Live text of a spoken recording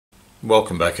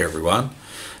Welcome back everyone.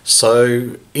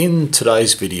 So in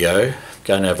today's video, I'm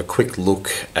going to have a quick look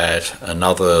at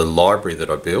another library that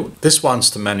I built. This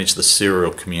one's to manage the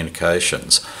serial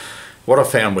communications. What I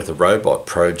found with the robot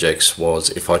projects was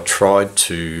if I tried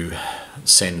to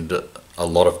send a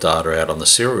lot of data out on the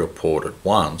serial port at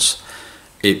once,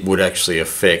 it would actually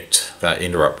affect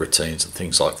interrupt routines and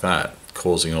things like that,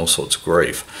 causing all sorts of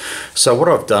grief. So what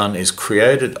I've done is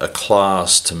created a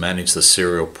class to manage the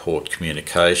serial port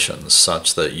communications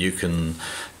such that you can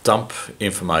dump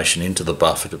information into the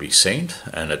buffer to be sent,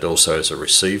 and it also has a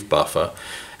receive buffer,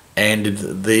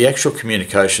 and the actual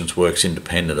communications works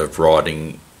independent of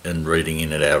writing and reading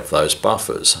in and out of those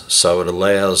buffers. So it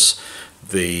allows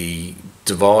the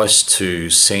device to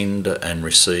send and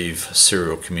receive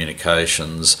serial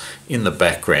communications in the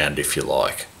background, if you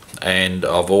like. And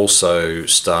I've also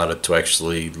started to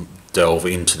actually delve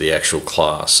into the actual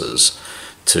classes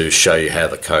to show you how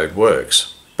the code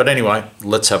works. But anyway,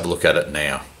 let's have a look at it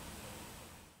now.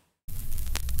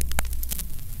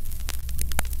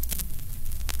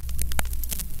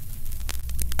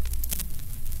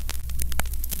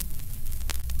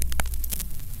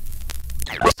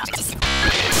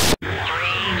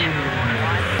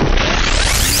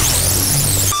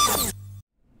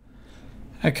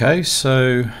 Okay,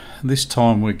 so this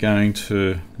time we're going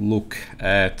to look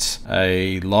at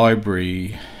a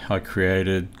library I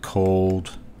created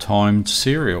called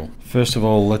GOTTimedSerial. First of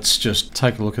all, let's just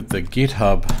take a look at the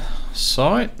GitHub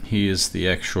site. Here's the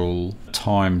actual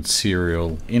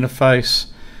GOTTimedSerial interface,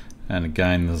 and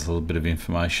again there's a little bit of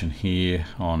information here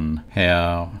on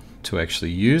how to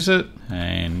actually use it,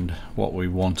 and what we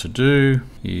want to do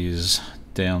is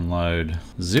download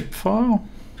a zip file.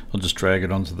 I'll just drag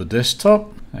it onto the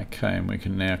desktop. Okay, and we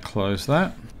can now close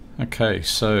that. Okay,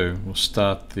 so we'll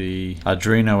start the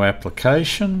Arduino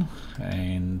application,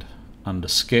 and under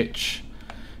Sketch,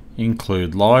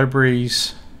 include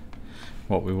libraries.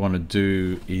 What we want to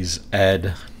do is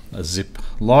add a zip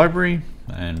library,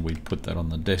 and we put that on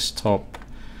the desktop.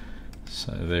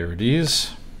 So there it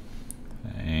is,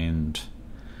 and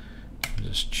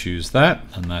just choose that,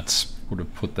 and that's would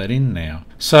have put that in now.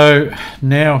 So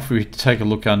now if we take a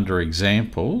look under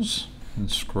examples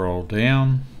and scroll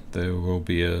down, there will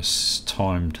be a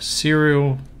timed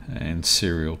serial, and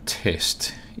serial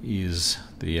test is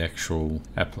the actual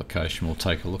application we'll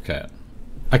take a look at.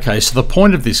 Okay, so the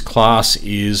point of this class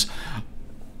is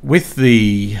with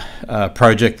the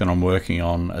project that I'm working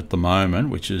on at the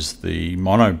moment, which is the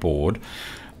monoBoard,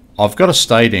 I've got a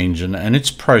state engine and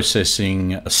it's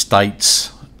processing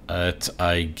states at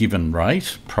a given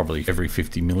rate, probably every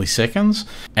 50 milliseconds,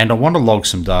 and I want to log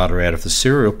some data out of the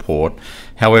serial port.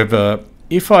 However,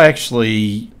 if I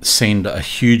actually send a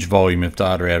huge volume of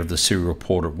data out of the serial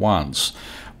port at once,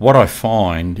 what I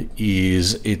find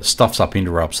is it stuffs up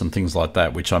interrupts and things like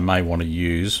that, which I may want to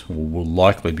use, or will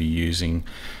likely be using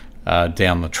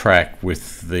down the track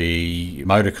with the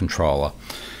motor controller.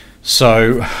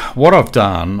 So what I've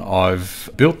done, I've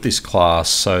built this class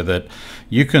so that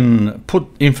you can put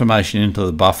information into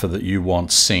the buffer that you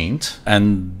want sent,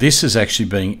 and this is actually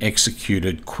being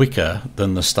executed quicker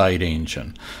than the state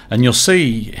engine. And you'll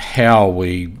see how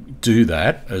we do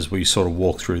that as we sort of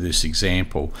walk through this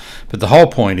example. But the whole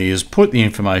point is put the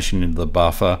information into the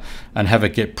buffer and have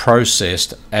it get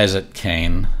processed as it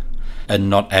can and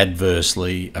not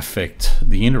adversely affect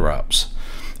the interrupts.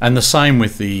 And the same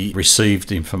with the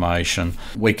received information.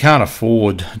 We can't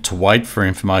afford to wait for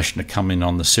information to come in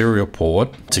on the serial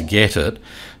port to get it.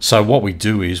 So what we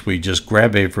do is we just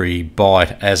grab every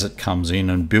byte as it comes in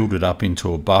and build it up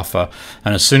into a buffer.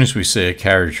 And as soon as we see a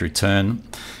carriage return,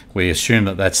 we assume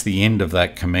that that's the end of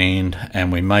that command,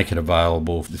 and we make it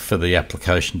available for the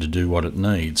application to do what it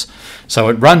needs. So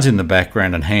it runs in the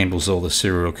background and handles all the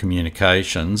serial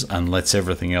communications and lets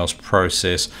everything else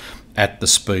process at the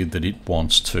speed that it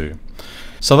wants to.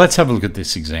 So let's have a look at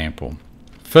this example.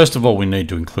 First of all, we need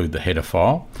to include the header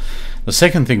file. The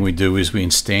second thing we do is we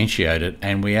instantiate it,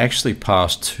 and we actually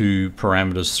pass two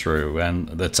parameters through, and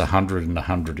that's 100 and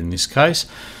 100 in this case.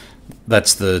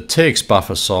 That's the TX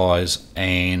buffer size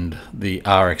and the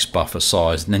RX buffer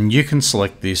size, and then you can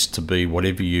select this to be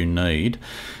whatever you need.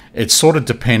 It's sort of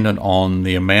dependent on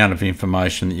the amount of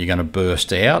information that you're going to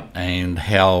burst out and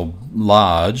how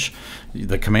large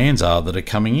the commands are that are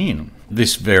coming in.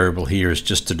 This variable here is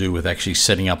just to do with actually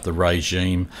setting up the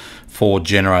regime for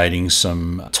generating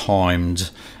some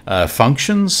timed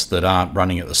functions that aren't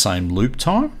running at the same loop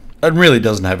time. It really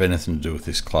doesn't have anything to do with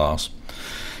this class.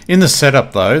 In the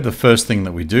setup though, the first thing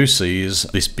that we do see is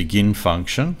this begin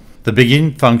function. The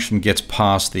begin function gets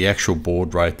past the actual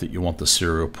baud rate that you want the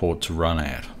serial port to run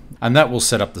at, and that will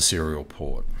set up the serial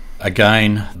port.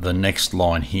 Again, the next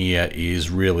line here is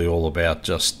really all about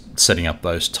just setting up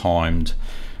those timed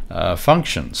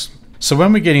functions. So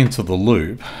when we get into the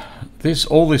loop,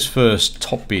 all this first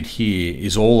top bit here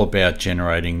is all about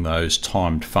generating those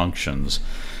timed functions.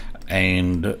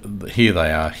 And here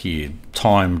they are here,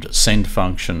 timed send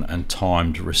function and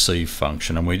timed receive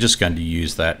function, and we're just going to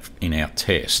use that in our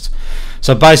test.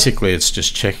 So basically it's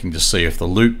just checking to see if the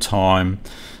loop time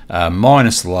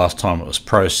minus the last time it was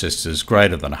processed is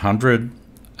greater than 100,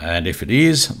 and if it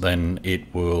is, then it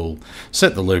will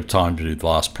set the loop time to do the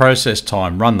last process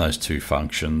time, run those two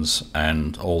functions,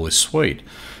 and all is sweet.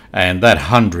 And that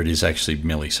 100 is actually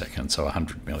milliseconds, so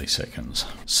 100 milliseconds.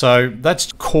 So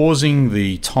that's causing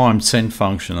the timed send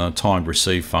function and the timed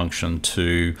receive function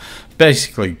to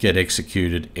basically get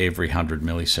executed every 100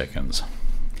 milliseconds.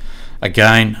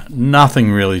 Again, nothing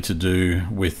really to do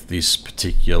with this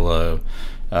particular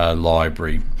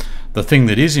library. The thing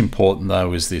that is important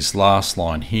though is this last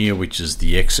line here, which is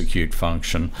the execute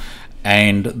function,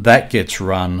 and that gets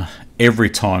run every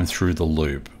time through the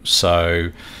loop.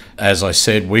 So as I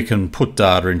said, we can put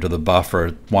data into the buffer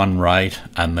at one rate,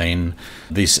 and then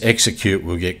this execute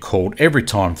will get called every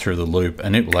time through the loop,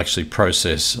 and it will actually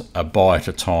process a byte at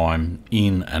a time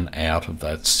in and out of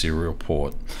that serial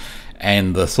port.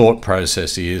 And the thought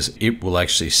process is it will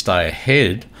actually stay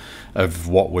ahead of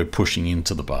what we're pushing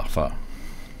into the buffer,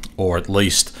 or at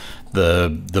least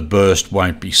the burst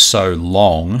won't be so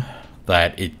long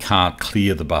that it can't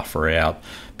clear the buffer out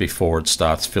before it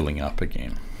starts filling up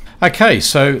again. Okay,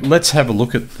 so let's have a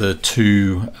look at the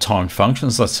two timed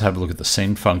functions. Let's have a look at the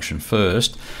send function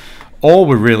first. All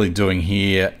we're really doing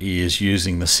here is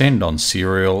using the send on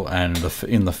serial, and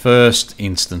in the first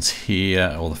instance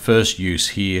here, or the first use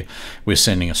here, we're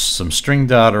sending some string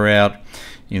data out.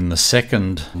 In the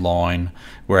second line,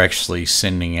 we're actually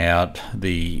sending out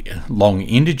the long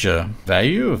integer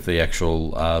value of the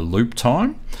actual loop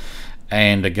time.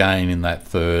 And again, in that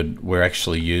third, we're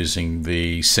actually using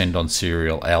the send on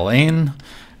serial ln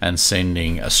and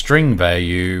sending a string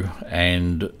value,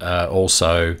 and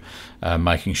also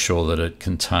making sure that it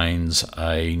contains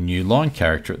a new line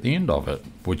character at the end of it,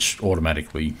 which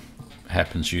automatically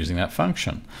happens using that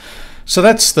function. So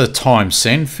that's the time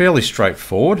send, fairly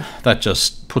straightforward. That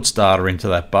just puts data into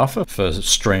that buffer for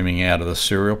streaming out of the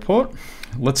serial port.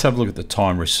 Let's have a look at the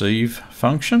time receive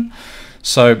function.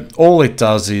 So all it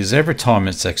does is every time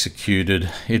it's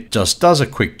executed, it just does a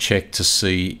quick check to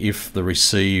see if the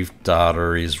received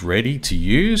data is ready to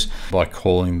use by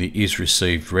calling the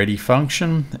isReceivedReady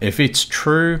function. If it's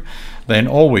true, then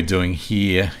all we're doing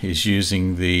here is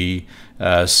using the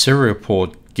serial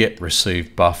port get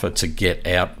received buffer to get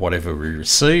out whatever we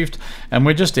received, and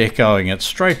we're just echoing it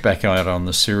straight back out on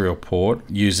the serial port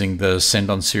using the send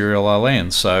on serial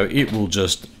ln. So it will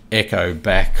just echo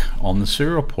back on the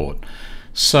serial port.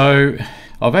 So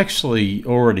I've actually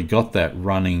already got that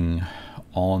running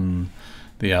on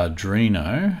the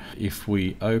Arduino. If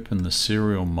we open the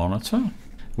serial monitor,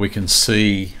 we can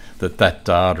see that that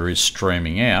data is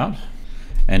streaming out,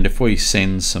 and if we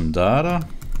send some data,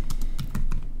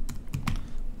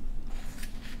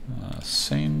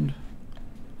 send,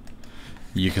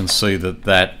 you can see that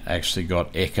that actually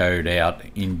got echoed out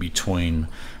in between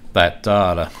that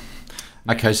data.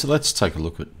 Okay, so let's take a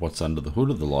look at what's under the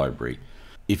hood of the library.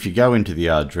 If you go into the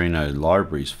Arduino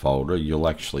libraries folder, you'll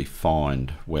actually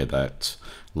find where that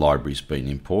library's been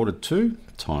imported to,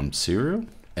 timed serial.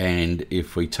 And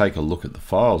if we take a look at the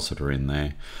files that are in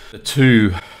there, the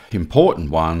two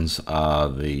important ones are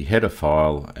the header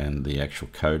file and the actual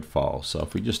code file. So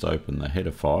if we just open the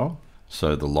header file,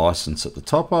 so the license at the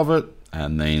top of it,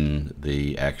 and then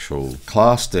the actual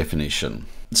class definition.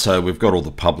 So we've got all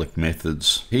the public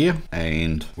methods here,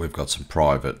 and we've got some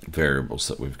private variables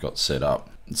that we've got set up.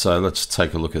 So let's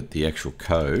take a look at the actual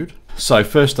code. So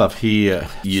first up here,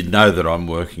 you know that I'm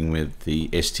working with the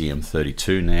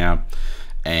STM32 now,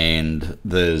 and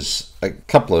there's a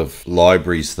couple of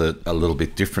libraries that are a little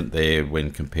bit different there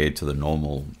when compared to the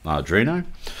normal Arduino.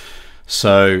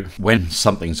 So when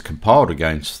something's compiled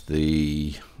against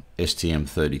the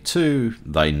STM32,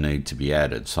 they need to be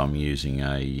added. So I'm using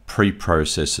a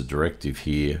preprocessor directive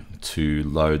here to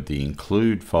load the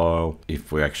include file if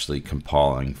we're actually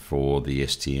compiling for the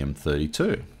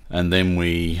STM32. And then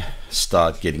we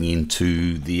start getting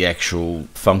into the actual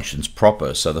functions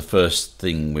proper. So the first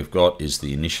thing we've got is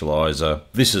the initializer.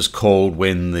 This is called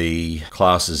when the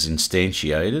class is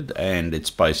instantiated, and it's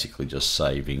basically just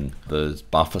saving the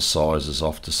buffer sizes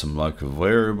off to some local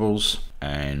variables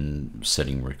and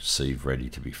setting receive ready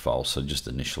to be false, so just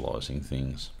initializing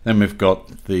things. Then we've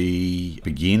got the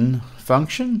begin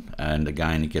function, and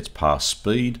again it gets past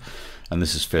speed, And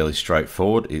this is fairly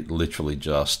straightforward. It literally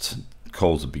just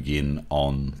calls a begin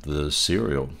on the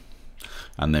serial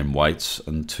and then waits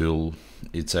until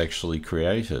it's actually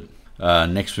created.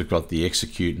 Next we've got the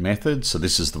execute method. So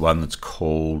this is the one that's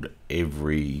called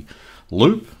every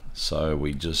loop. So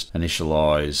we just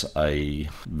initialize a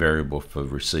variable for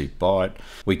received byte.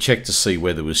 We check to see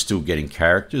whether we're still getting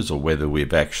characters or whether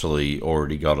we've actually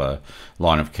already got a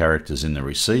line of characters in the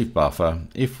receive buffer.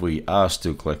 If we are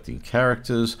still collecting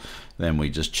characters, then we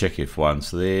just check if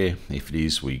one's there. If it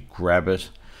is, we grab it.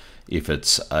 If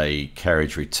it's a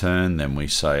carriage return, then we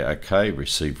say, okay,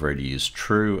 receive ready is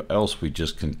true, else we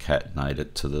just concatenate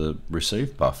it to the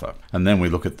receive buffer. And then we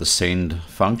look at the send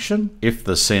function. If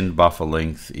the send buffer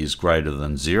length is greater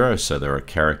than 0, so there are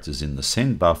characters in the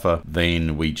send buffer,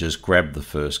 then we just grab the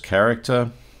first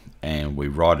character and we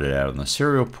write it out on the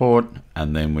serial port,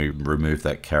 and then we remove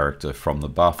that character from the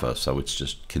buffer. So it's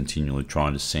just continually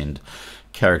trying to send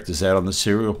characters out on the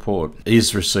serial port.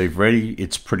 Is receive ready?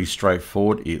 It's pretty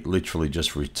straightforward. It literally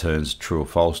just returns true or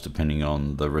false depending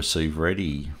on the receive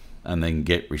ready. And then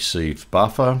get received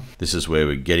buffer. This is where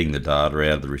we're getting the data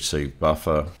out of the received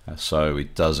buffer. So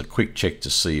it does a quick check to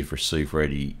see if receive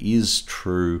ready is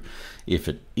true. If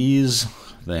it is,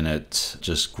 then it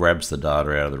just grabs the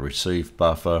data out of the received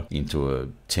buffer into a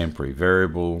temporary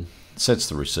variable, sets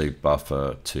the received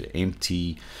buffer to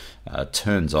empty,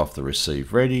 turns off the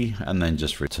receive ready, and then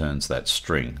just returns that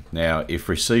string. Now, if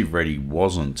receive ready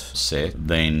wasn't set,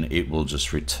 then it will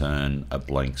just return a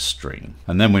blank string.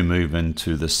 And then we move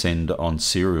into the send on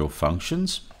serial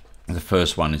functions. The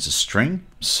first one is a string.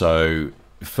 So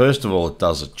first of all, it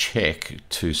does a check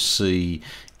to see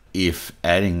if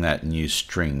adding that new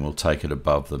string will take it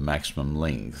above the maximum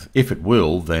length. If it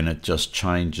will, then it just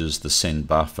changes the send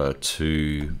buffer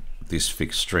to this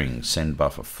fixed string, send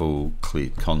buffer full,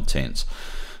 cleared contents,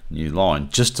 new line,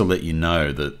 just to let you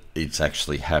know that it's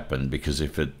actually happened, because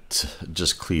if it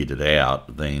just cleared it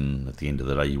out, then at the end of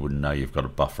the day you wouldn't know you've got a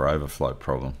buffer overflow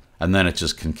problem. And then it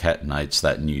just concatenates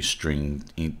that new string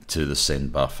into the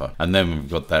send buffer. And then we've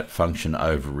got that function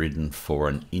overridden for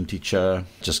an integer,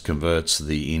 just converts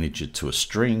the integer to a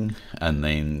string and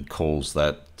then calls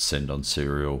that send on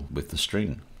serial with the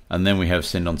string. And then we have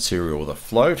send on serial with a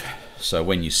float. So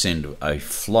when you send a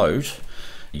float,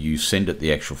 you send it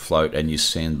the actual float and you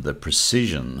send the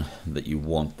precision that you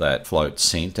want that float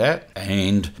sent at.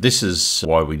 And this is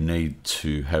why we need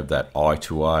to have that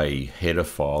I2A header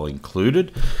file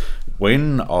included.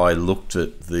 When I looked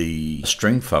at the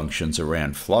string functions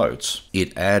around floats,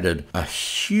 it added a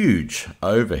huge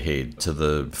overhead to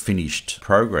the finished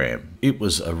program. It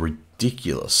was a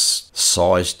ridiculous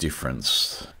size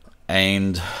difference.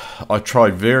 And I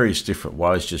tried various different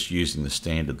ways just using the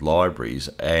standard libraries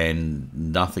and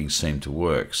nothing seemed to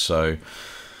work. So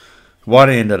what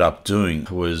I ended up doing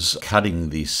was cutting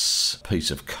this piece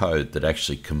of code that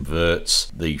actually converts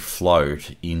the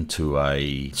float into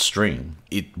a string.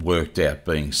 It worked out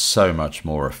being so much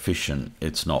more efficient,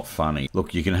 it's not funny.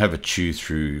 Look, you can have a chew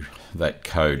through that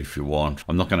code if you want.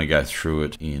 I'm not going to go through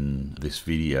it in this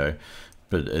video.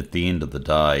 But at the end of the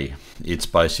day, it's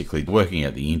basically working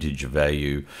out the integer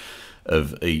value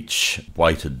of each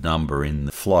weighted number in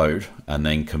the float and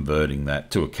then converting that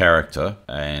to a character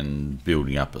and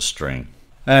building up a string.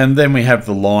 And then we have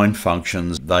the line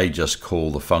functions. They just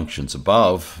call the functions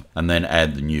above and then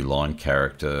add the new line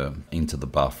character into the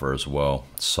buffer as well.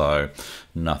 So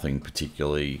nothing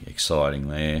particularly exciting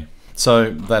there.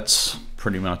 So that's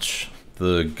pretty much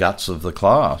the guts of the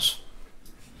class.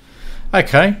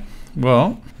 Okay.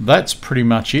 Well, that's pretty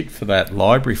much it for that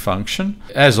library function.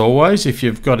 As always, if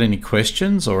you've got any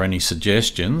questions or any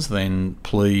suggestions, then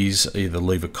please either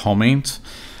leave a comment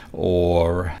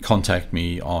or contact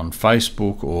me on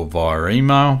Facebook or via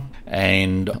email.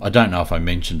 And I don't know if I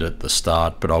mentioned at the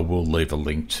start, but I will leave a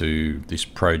link to this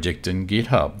project in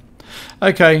GitHub.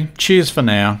 Okay, cheers for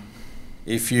now.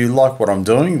 If you like what I'm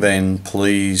doing, then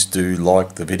please do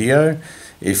like the video.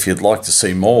 If you'd like to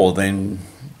see more, then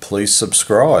please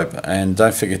subscribe, and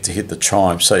don't forget to hit the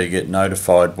chime so you get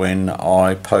notified when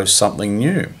I post something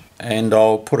new. And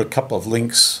I'll put a couple of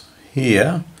links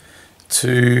here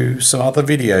to some other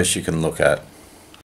videos you can look at.